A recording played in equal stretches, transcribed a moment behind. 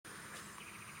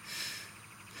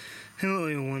Hello,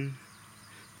 everyone.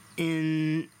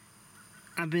 And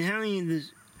I've been having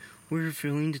this weird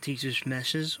feeling to teach this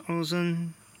message all of a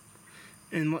sudden.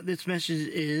 And what this message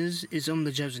is on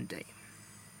the Judgment Day.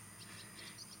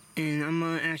 And I'm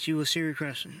going to ask you a serious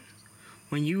question.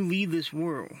 When you leave this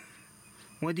world,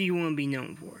 what do you want to be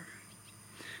known for?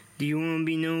 Do you want to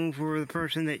be known for the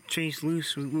person that chased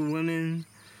loose with women,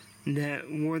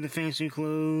 that wore the fancy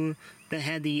clothes, that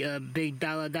had the big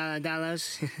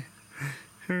dollars?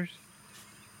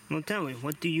 Well, tell me,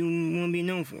 what do you want to be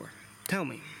known for? Tell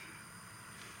me.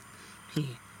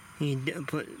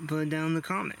 Put it down in the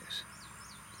comments.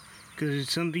 Because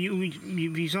some people,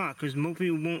 you'd be shocked, because most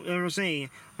people won't ever say,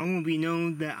 I want to be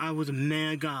known that I was a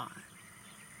man of God.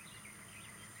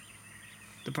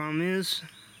 The problem is,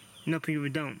 no people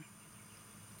don't.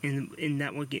 And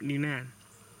that would get me mad.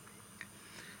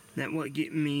 That would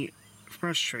get me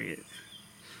frustrated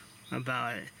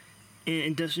about it. And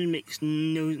it doesn't make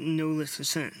no less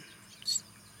sense.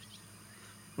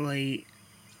 Like,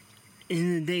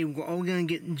 in the day, we're all gonna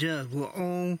get judged. We're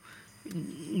all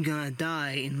gonna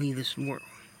die and leave this world.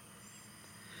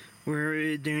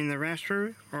 We're during the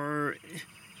rapture, or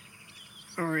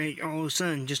all of a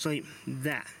sudden, just like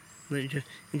that. It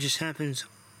just happens,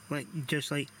 just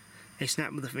like a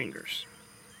snap of the fingers.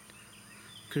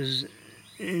 Because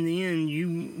in the end,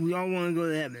 we all want to go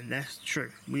to heaven. That's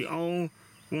true. We all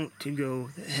want to go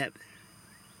to heaven.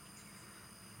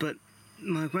 But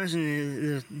my question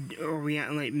is, are we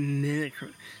acting like men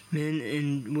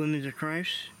and women of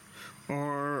Christ?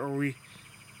 Or are we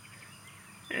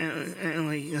acting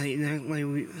like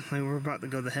we're about to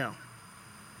go to hell?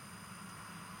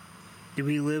 Do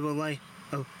we live a life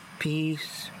of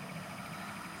peace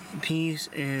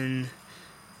and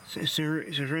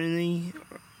serenity,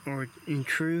 or in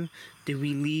truth? Do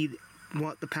we lead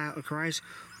the path of Christ,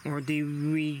 or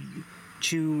do we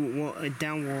choose a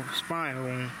downward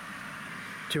spiral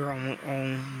to our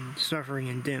own suffering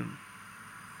and doom?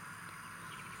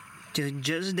 The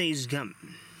Judgment Day is coming,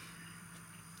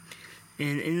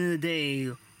 and at the end of the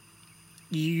day,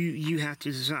 you have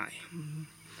to decide.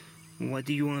 What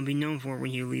do you want to be known for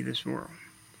when you leave this world?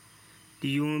 Do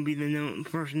you want to be the known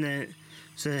person that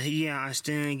says, yeah, I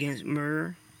stand against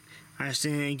murder, I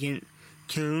stand against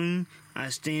killing, I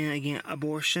stand against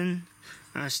abortion,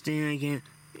 I stand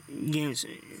against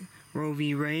Roe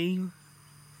v. Wade?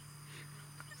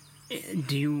 What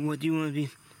do you want to be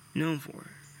known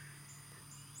for?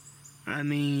 I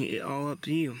mean, it's all up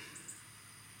to you.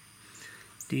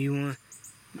 Do you want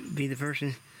to be the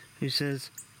person who says,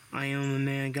 I am a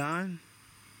man of God?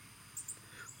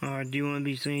 Or do you want to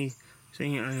be saying do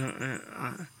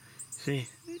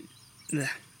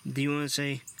you want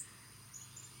to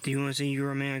say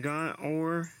you're a man of God?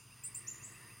 Or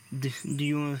do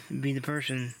you want to be the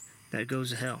person that goes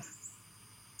to hell?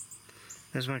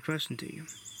 That's my question to you.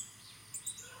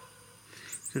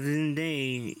 So at the end of the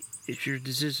day, it's your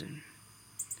decision.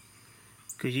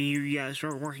 Because you gotta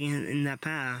start working in that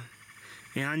path.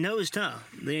 And I know it's tough.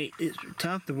 It's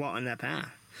tough to walk in that path.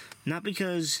 Not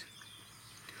because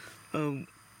of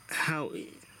how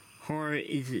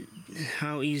easy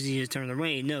it is to turn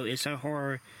away. No, it's how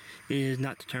hard it is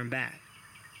not to turn back.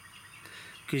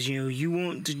 Because you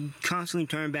want to constantly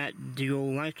turn back to your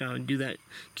old lifestyle and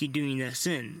keep doing that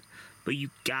sin. But you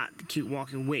got to keep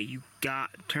walking away. You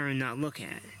got to turn and not look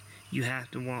at it. You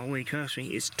have to walk away. Trust me,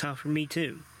 it's tough for me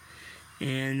too.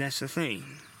 And that's the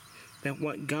thing. That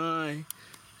what God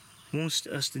wants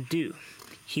us to do.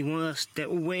 He wants us to step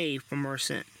away from our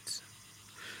sins.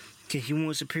 Because He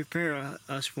wants to prepare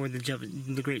us for the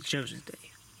great Judgment Day.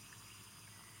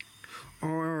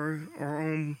 Or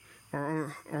our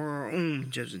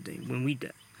own Judgment Day when we die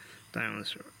on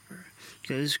this earth.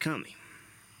 Because it's coming.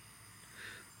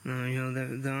 Now,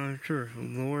 I'm sure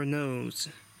the Lord knows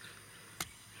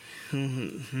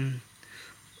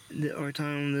that our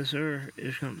time on this earth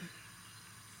is coming.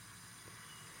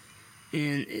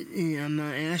 And I'm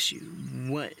going to ask you,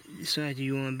 what side do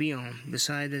you want to be on? The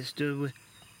side that stood with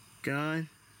God,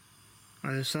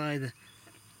 or the side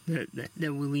that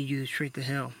will lead you straight to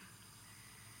hell?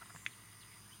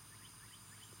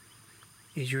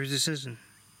 It's your decision.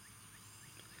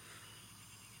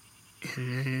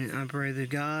 And I pray to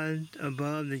God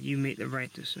above that you make the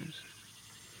right decision.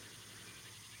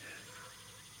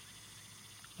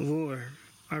 Lord,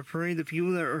 I pray the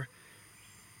people that are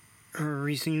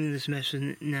receiving this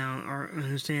message now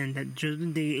understand that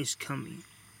Judgment Day is coming,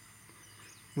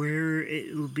 where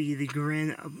it will be the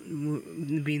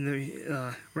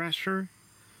rapture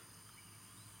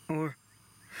or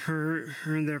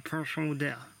their personal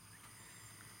death.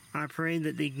 I pray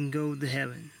that they can go to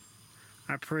heaven.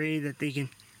 I pray that they can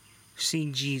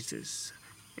see Jesus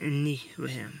and meet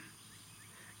with him.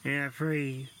 And I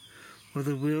pray for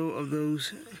the will of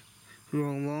those who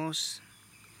are lost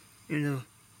and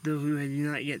those who have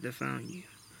not yet found you.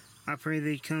 I pray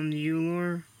they come to you,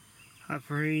 Lord. I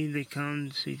pray they come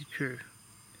to see the truth.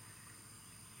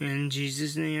 In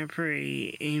Jesus' name I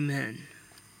pray, amen.